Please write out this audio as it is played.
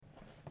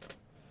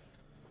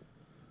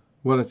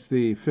Well, it's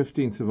the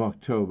 15th of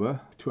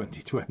October,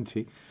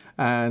 2020,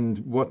 and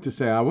what to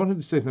say? I wanted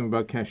to say something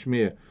about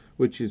Kashmir,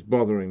 which is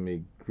bothering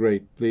me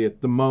greatly at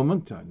the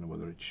moment. I don't know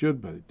whether it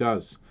should, but it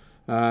does.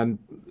 And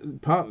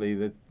partly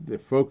the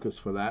focus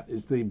for that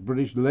is the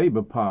British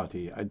Labour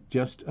Party. It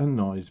just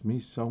annoys me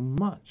so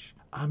much.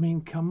 I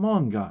mean, come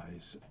on,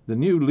 guys. The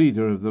new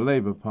leader of the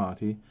Labour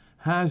Party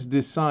has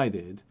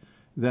decided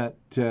that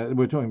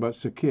we're talking about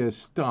Sir Keir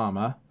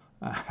Starmer,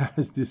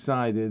 has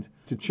decided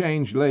to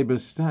change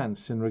Labour's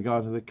stance in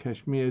regard to the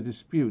Kashmir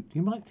dispute.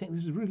 You might think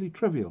this is really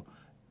trivial.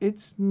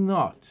 It's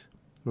not.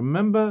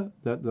 Remember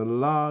that the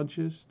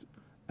largest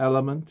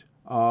element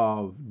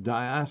of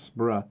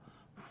diaspora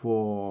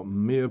for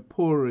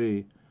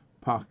Mirpuri,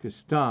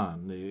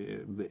 Pakistan,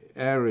 the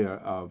area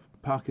of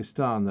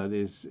Pakistan that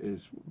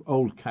is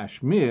old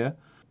Kashmir,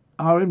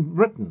 are in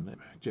Britain.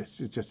 It's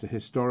just a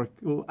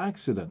historical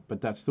accident,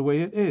 but that's the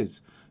way it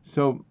is.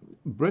 So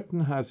Britain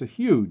has a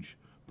huge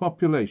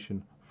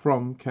population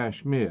from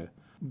Kashmir,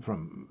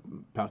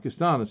 from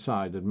Pakistan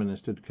side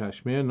administered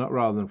Kashmir, not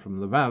rather than from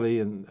the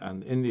valley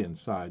and Indian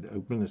side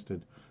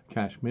administered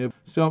Kashmir.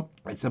 So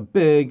it's a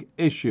big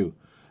issue.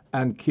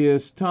 And Keir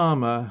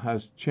Starmer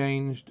has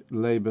changed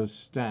Labour's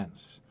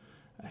stance.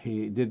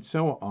 He did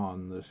so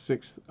on the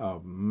 6th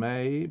of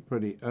May,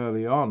 pretty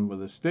early on,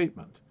 with a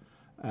statement.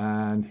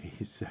 And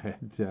he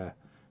said,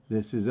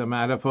 this is a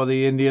matter for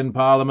the Indian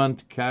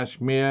Parliament.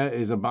 Kashmir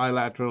is a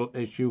bilateral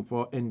issue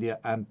for India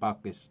and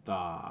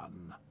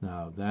Pakistan.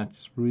 Now,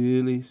 that's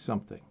really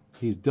something.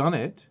 He's done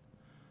it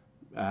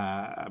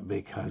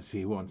because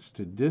he wants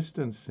to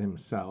distance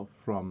himself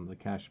from the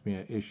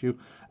Kashmir issue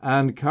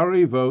and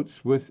curry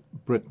votes with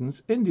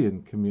Britain's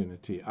Indian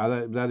community.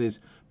 That is,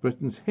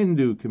 Britain's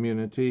Hindu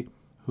community,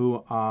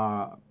 who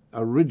are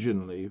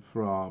originally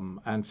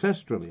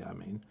ancestrally,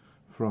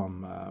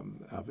 from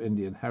of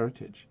Indian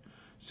heritage.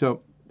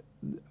 So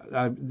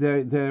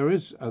there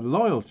is a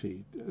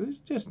loyalty.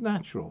 It's just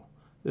natural.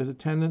 There's a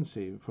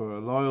tendency for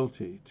a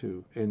loyalty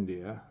to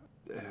India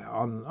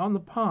on the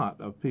part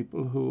of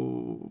people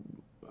who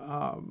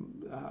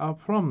are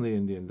from the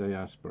Indian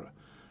diaspora.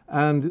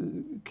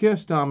 And Keir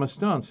Starmer's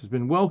stance has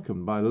been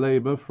welcomed by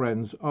Labour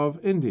friends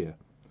of India.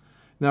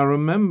 Now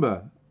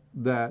remember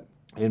that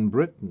in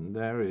Britain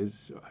there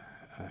is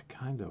a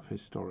kind of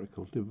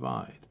historical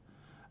divide.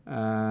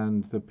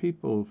 And the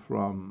people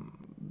from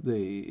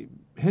the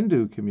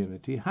Hindu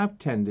community have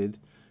tended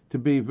to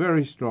be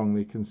very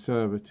strongly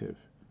conservative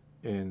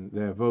in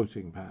their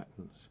voting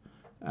patterns,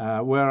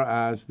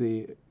 whereas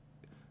the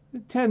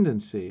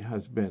tendency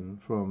has been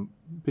from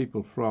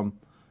people from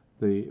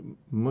the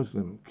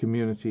Muslim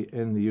community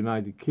in the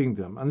United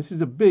Kingdom, and this is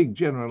a big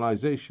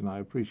generalization, I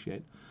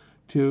appreciate,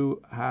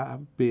 to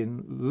have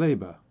been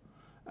Labour.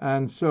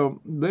 And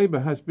so Labour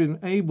has been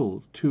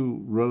able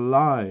to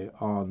rely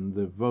on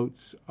the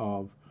votes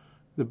of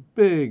the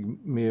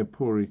big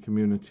Mirpuri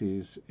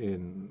communities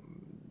in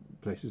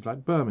places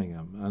like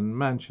Birmingham and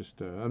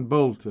Manchester and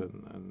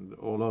Bolton and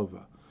all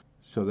over.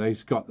 So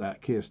he's got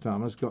that, Keir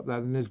Starmer's got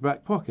that in his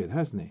back pocket,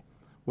 hasn't he?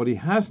 What he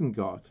hasn't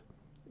got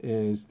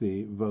is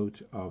the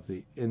vote of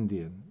the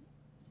Indian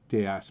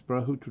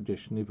diaspora, who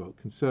traditionally vote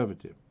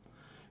Conservative.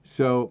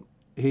 So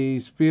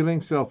he's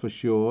feeling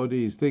self-assured.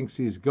 He thinks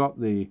he's got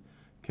the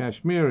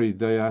Kashmiri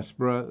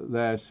diaspora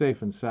there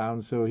safe and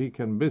sound, so he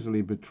can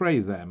busily betray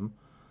them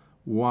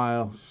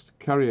whilst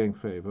currying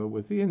favour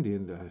with the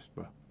Indian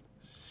diaspora.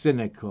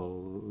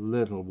 Cynical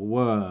little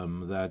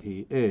worm that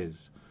he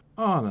is.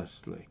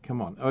 Honestly, come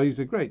on. Oh, he's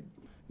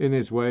in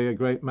his way, a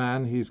great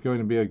man. He's going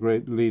to be a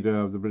great leader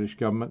of the British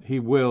government. He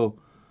will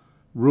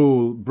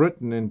rule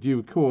Britain in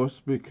due course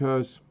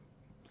because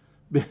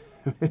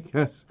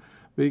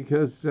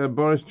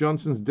Boris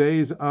Johnson's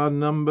days are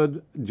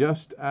numbered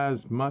just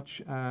as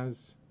much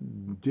as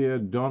dear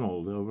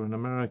Donald over in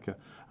America.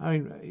 I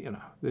mean,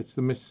 it's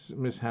the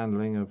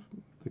mishandling of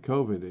the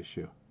COVID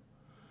issue.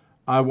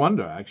 I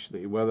wonder,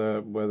 actually,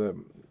 whether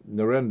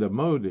Narendra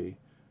Modi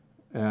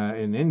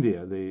in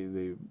India,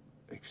 the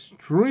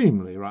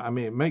extremely right,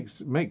 it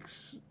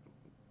makes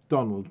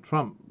Donald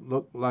Trump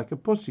look like a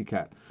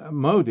pussycat.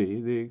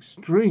 Modi, the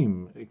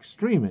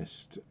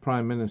extremist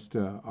Prime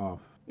Minister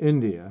of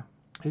India,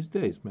 his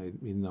days may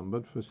be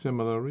numbered for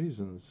similar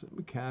reasons.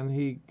 Can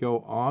he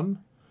go on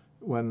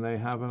when they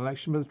have an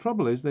election? But the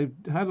trouble is, they've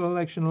had an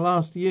election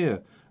last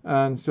year,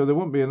 and so there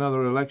won't be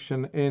another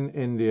election in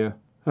India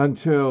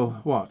until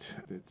what?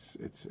 It's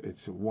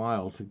a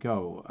while to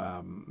go.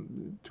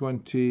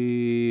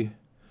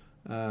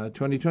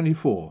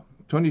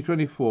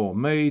 2024,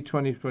 May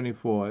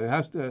 2024.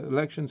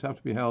 Elections have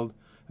to be held.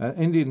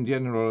 Indian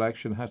general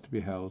election has to be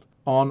held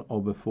on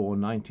or before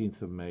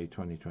 19th of May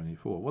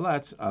 2024. Well,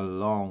 that's a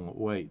long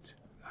wait.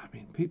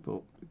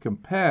 People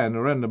compare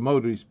Narendra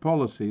Modi's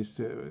policies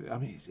to,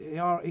 they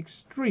are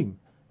extreme.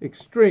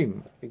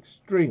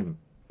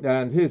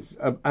 And his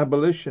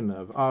abolition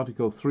of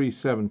Article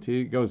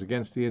 370 goes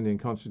against the Indian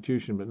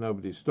Constitution, but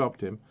nobody stopped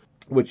him,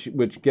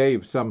 which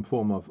gave some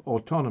form of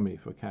autonomy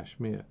for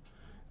Kashmir,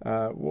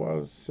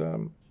 was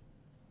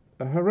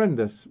a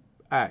horrendous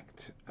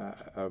act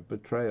of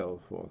betrayal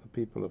for the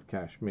people of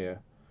Kashmir,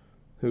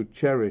 who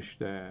cherish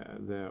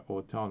their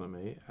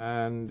autonomy,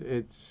 and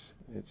it's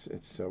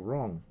so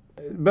wrong.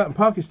 But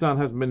Pakistan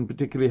hasn't been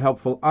particularly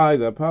helpful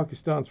either.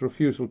 Pakistan's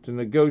refusal to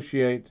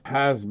negotiate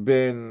has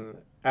been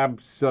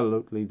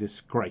absolutely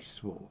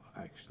disgraceful,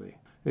 actually.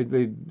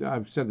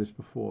 I've said this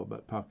before,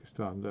 but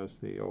Pakistan does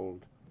the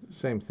old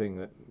same thing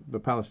that the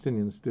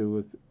Palestinians do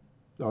with,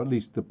 or at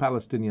least the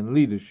Palestinian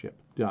leadership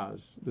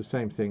does, the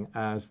same thing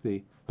as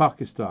the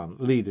Pakistan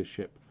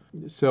leadership.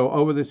 So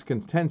over this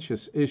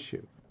contentious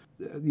issue,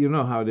 you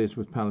know how it is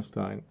with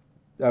Palestine.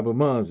 Abu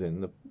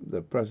Mazen,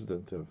 the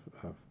president of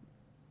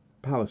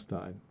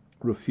Palestine,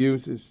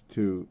 refuses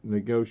to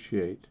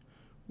negotiate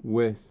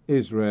with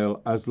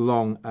Israel as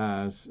long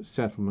as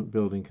settlement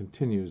building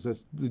continues.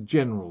 That's the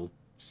general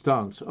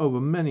stance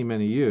over many,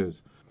 many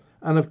years.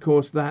 And of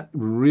course, that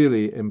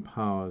really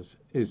empowers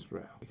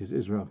Israel, because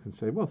Israel can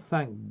say, well,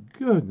 thank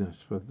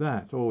goodness for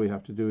that. All we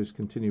have to do is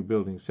continue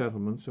building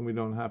settlements, and we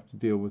don't have to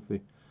deal with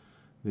the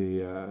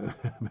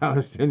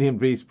Palestinian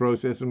peace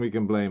process, and we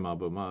can blame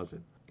Abu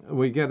Mazen.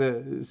 We get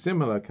a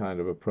similar kind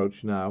of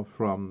approach now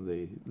from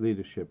the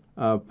leadership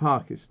of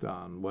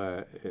Pakistan,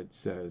 where it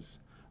says,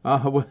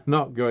 we're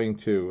not going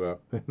to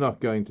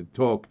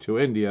talk to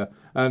India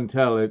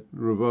until it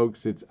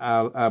revokes its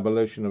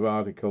abolition of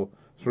Article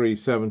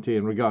 370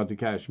 in regard to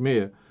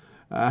Kashmir.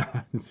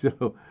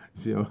 So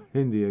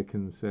India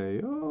can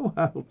say, oh,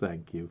 well,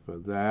 thank you for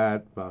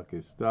that,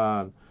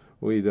 Pakistan.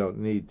 We don't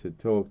need to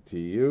talk to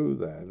you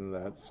then.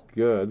 That's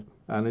good.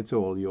 And it's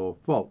all your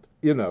fault.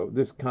 You know,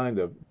 this kind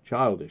of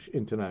childish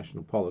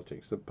international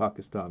politics that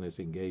Pakistan is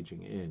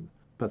engaging in.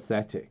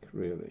 Pathetic,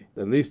 really.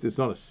 At least it's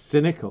not as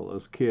cynical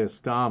as Keir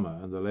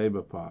Starmer and the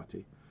Labour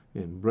Party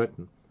in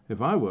Britain.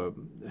 If I were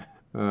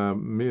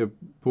mere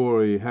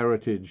poor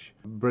heritage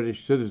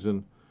British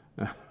citizen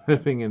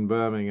living in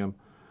Birmingham,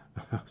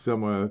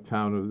 somewhere a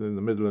town in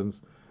the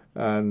Midlands,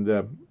 and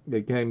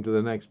it came to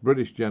the next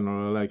British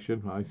general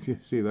election, I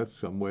see that's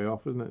some way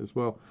off, isn't it, as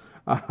well?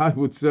 I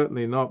would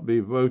certainly not be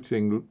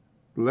voting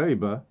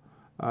Labour.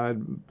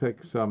 I'd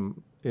pick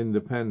some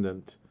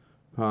independent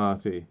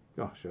party.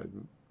 Gosh,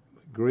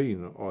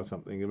 Green or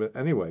something. But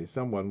anyway,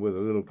 someone with a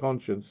little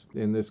conscience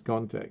in this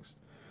context.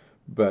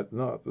 But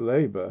not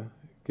Labour,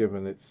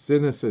 given its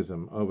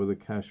cynicism over the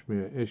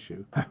Kashmir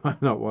issue. I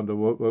might not want to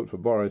vote for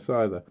Boris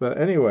either. But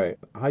anyway,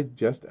 I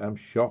just am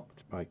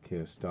shocked by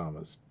Keir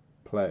Starmer's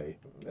play.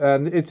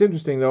 And it's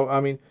interesting, though,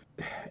 I mean,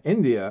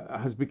 India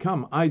has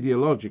become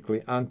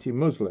ideologically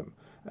anti-Muslim.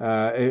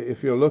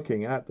 If you're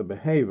looking at the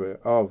behavior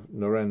of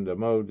Narendra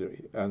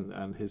Modi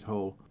and his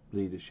whole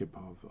leadership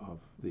of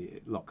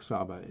the Lok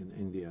Sabha in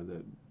India,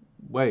 the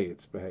way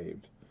it's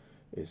behaved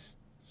is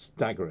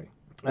staggering.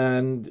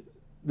 And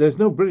there's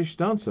no British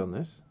stance on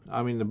this.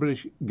 I mean, the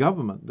British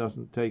government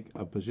doesn't take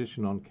a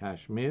position on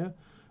Kashmir,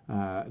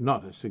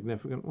 not a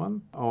significant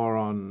one, or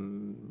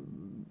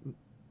on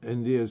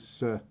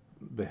India's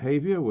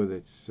behavior with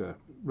its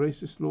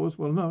racist laws.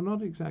 Well, no,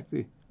 not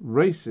exactly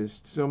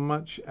racist so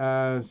much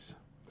as,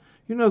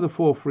 you know, the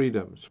four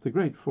freedoms, the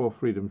great four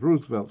freedoms,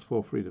 Roosevelt's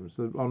four freedoms,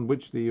 on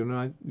which the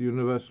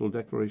Universal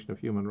Declaration of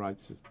Human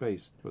Rights is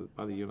based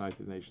by the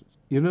United Nations.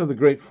 You know the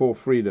great four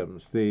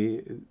freedoms,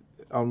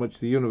 on which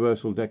the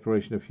Universal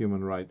Declaration of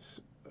Human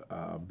Rights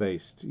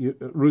based.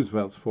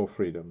 Roosevelt's four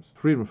freedoms: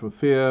 freedom from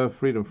fear,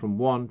 freedom from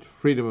want,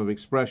 freedom of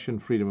expression,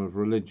 freedom of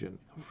religion.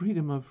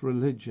 Freedom of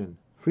religion.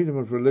 Freedom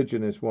of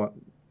religion is what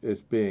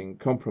is being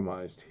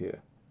compromised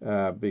here,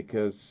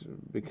 because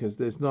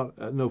there's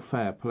no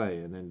fair play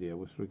in India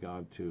with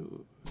regard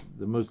to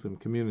the Muslim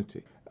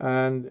community,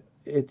 and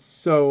it's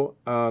so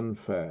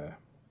unfair,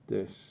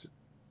 this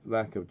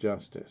lack of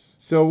justice.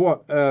 So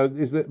what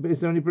is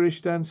there any British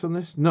stance on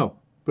this? No.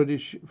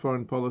 British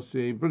foreign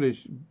policy,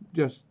 British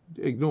just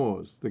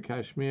ignores the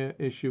Kashmir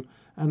issue.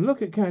 And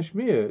look at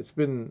Kashmir.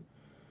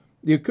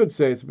 You could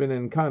say it's been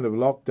in kind of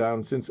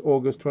lockdown since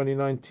August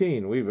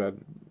 2019. We've had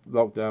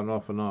lockdown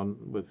off and on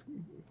with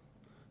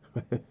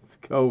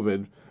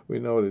COVID. We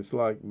know what it's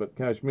like. But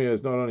Kashmir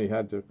has not only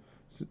had to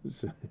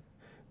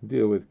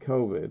deal with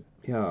COVID.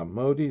 Yeah,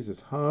 Modi's as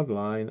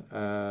hardline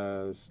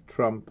as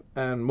Trump,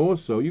 and more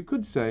so. You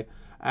could say,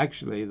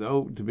 actually,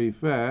 though, to be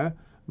fair,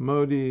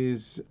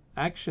 Modi's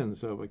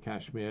actions over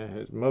Kashmir,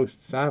 his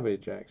most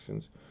savage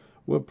actions,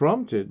 were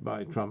prompted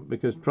by Trump,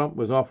 because Trump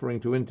was offering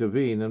to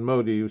intervene, and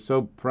Modi was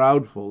so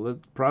proudful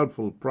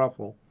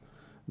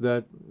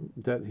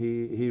that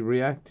he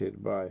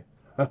reacted by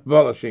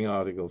abolishing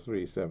Article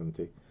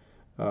 370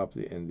 of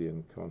the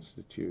Indian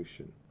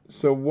Constitution.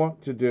 So what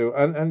to do?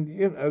 And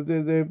you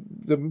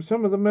know,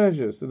 some of the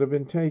measures that have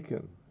been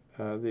taken,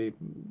 the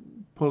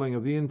pulling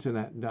of the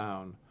internet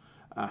down.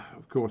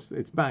 Of course,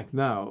 it's back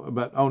now,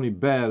 but only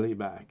barely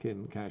back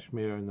in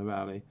Kashmir in the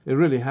valley. It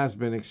really has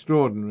been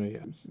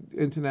extraordinary.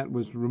 Internet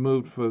was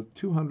removed for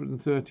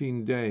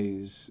 213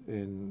 days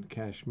in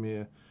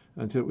Kashmir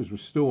until it was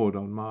restored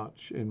in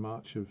March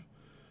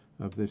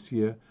of this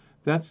year.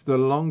 That's the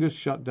longest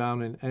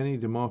shutdown in any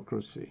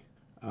democracy.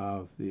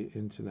 of the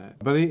internet.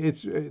 But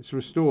it's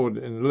restored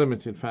in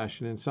limited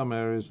fashion in some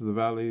areas of the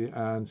valley,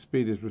 and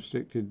speed is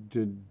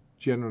restricted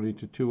generally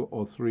to 2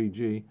 or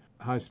 3G.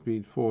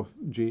 High-speed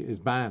 4G is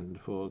banned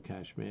for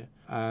Kashmir,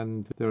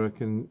 and there are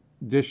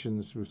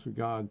conditions with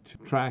regard to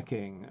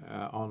tracking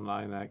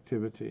online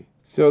activity.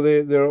 So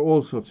there are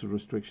all sorts of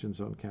restrictions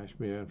on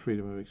Kashmir and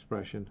freedom of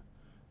expression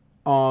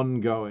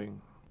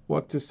ongoing.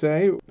 What to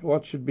say?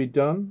 What should be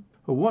done?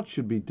 Well, what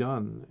should be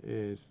done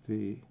is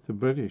the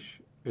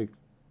British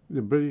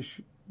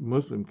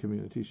Muslim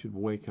community should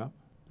wake up.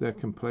 Their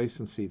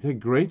complacency. They're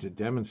great at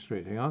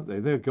demonstrating, aren't they?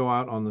 They'll go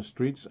out on the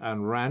streets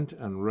and rant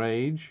and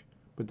rage,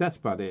 but that's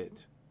about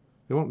it.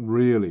 They won't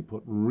really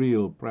put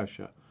real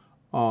pressure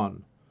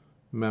on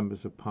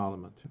members of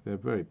parliament. They're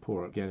very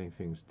poor at getting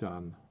things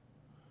done.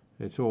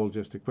 It's all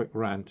just a quick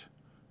rant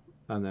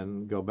and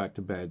then go back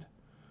to bed.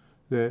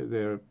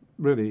 They're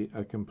really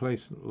a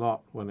complacent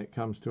lot when it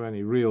comes to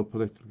any real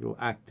political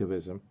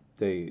activism.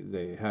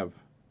 They have,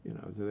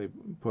 they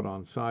put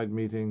on side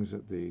meetings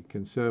at the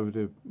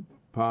Conservative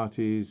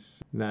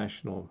Party's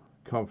national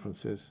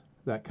conferences,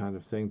 that kind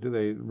of thing. Do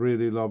they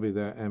really lobby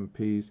their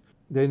MPs?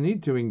 They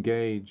need to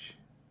engage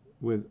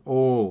with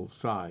all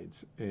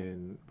sides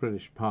in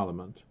British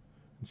Parliament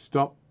and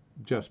stop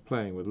just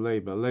playing with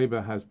Labour.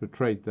 Labour has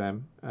betrayed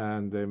them,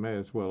 and they may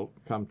as well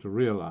come to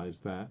realise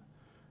that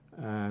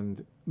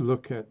and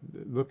look at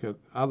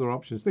other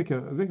options. They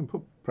can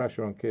put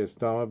pressure on Keir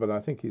Starmer, but I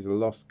think he's a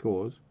lost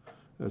cause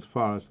as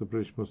far as the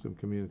British Muslim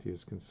community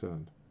is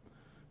concerned.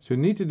 So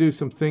we need to do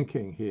some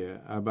thinking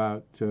here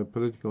about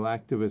political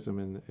activism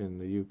in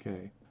the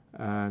UK,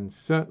 and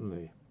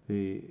certainly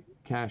the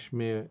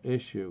Kashmir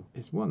issue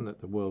is one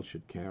that the world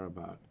should care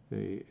about.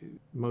 The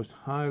most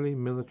highly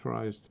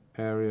militarized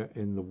area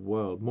in the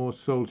world, more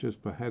soldiers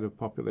per head of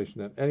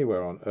population than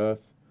anywhere on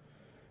earth.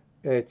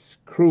 It's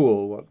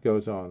cruel what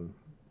goes on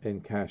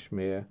in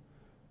Kashmir,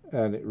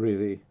 and it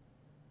really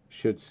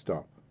should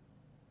stop.